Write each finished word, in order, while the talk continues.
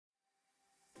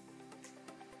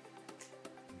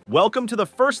Welcome to the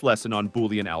first lesson on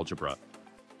Boolean algebra.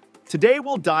 Today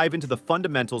we'll dive into the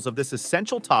fundamentals of this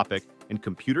essential topic in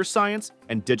computer science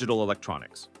and digital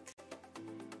electronics.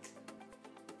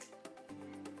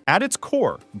 At its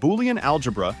core, Boolean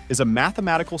algebra is a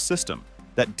mathematical system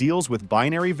that deals with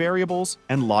binary variables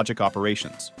and logic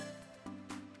operations.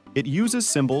 It uses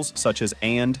symbols such as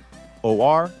AND,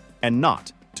 OR, and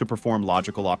NOT to perform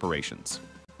logical operations.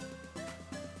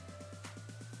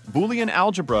 Boolean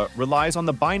algebra relies on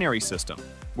the binary system,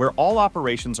 where all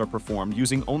operations are performed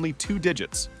using only two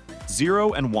digits,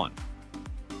 0 and 1.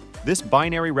 This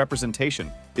binary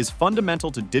representation is fundamental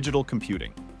to digital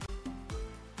computing.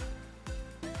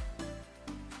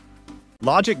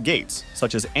 Logic gates,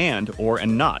 such as AND, OR,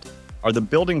 and NOT, are the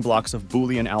building blocks of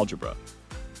Boolean algebra.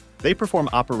 They perform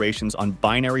operations on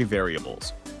binary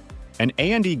variables. An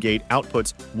AND gate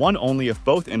outputs 1 only if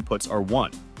both inputs are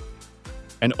 1.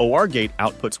 An OR gate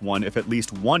outputs 1 if at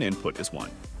least one input is 1.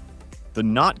 The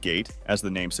NOT gate, as the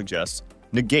name suggests,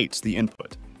 negates the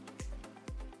input.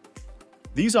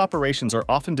 These operations are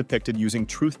often depicted using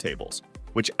truth tables,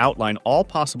 which outline all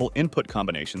possible input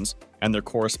combinations and their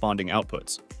corresponding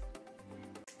outputs.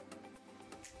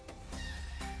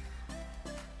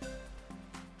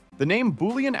 The name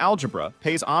Boolean algebra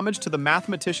pays homage to the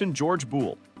mathematician George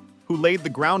Boole, who laid the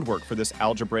groundwork for this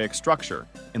algebraic structure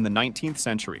in the 19th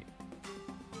century.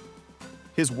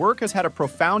 His work has had a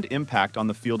profound impact on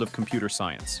the field of computer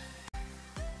science.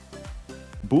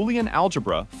 Boolean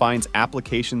algebra finds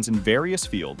applications in various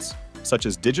fields, such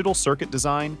as digital circuit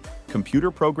design,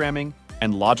 computer programming,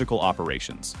 and logical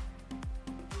operations.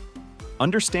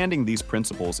 Understanding these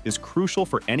principles is crucial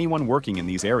for anyone working in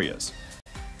these areas.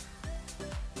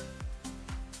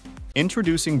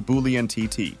 Introducing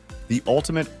BooleanTT, the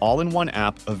ultimate all-in-one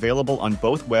app available on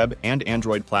both web and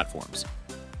Android platforms.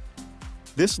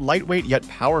 This lightweight yet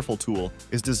powerful tool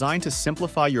is designed to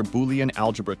simplify your Boolean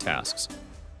algebra tasks.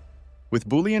 With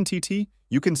BooleanTT,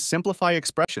 you can simplify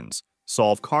expressions,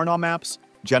 solve Karnaugh maps,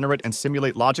 generate and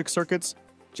simulate logic circuits,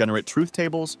 generate truth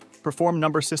tables, perform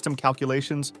number system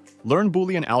calculations, learn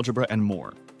Boolean algebra, and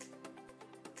more.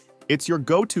 It's your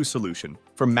go-to solution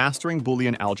for mastering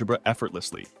Boolean algebra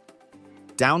effortlessly.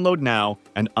 Download now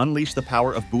and unleash the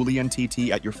power of BooleanTT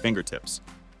at your fingertips.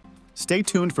 Stay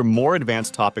tuned for more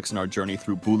advanced topics in our journey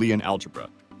through Boolean algebra.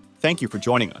 Thank you for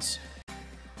joining us.